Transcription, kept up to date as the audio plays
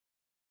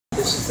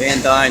This is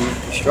Van Dyne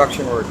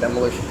Construction. We're a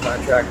demolition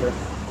contractor.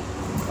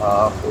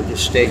 We're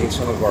just staging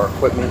some of our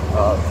equipment.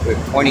 We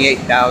have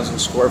 28,000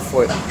 square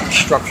foot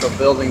structural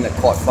building that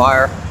caught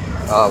fire.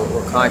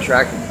 We're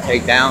contracted to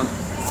take down.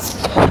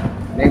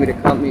 The name of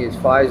the company is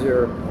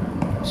Pfizer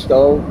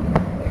Stove.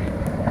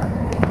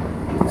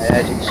 And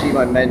as you can see,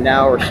 my men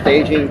now are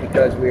staging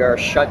because we are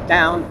shut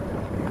down.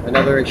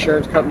 Another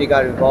insurance company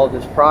got involved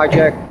in this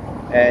project,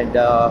 and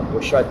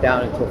we're shut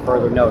down until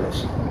further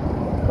notice.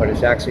 But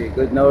it's actually a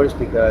good notice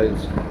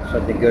because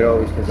something good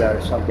always comes out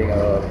of something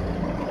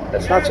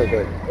that's not so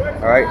good.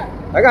 All right,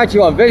 I got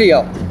you on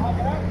video.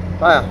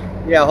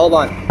 Yeah, hold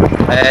on.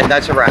 And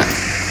that's a wrap.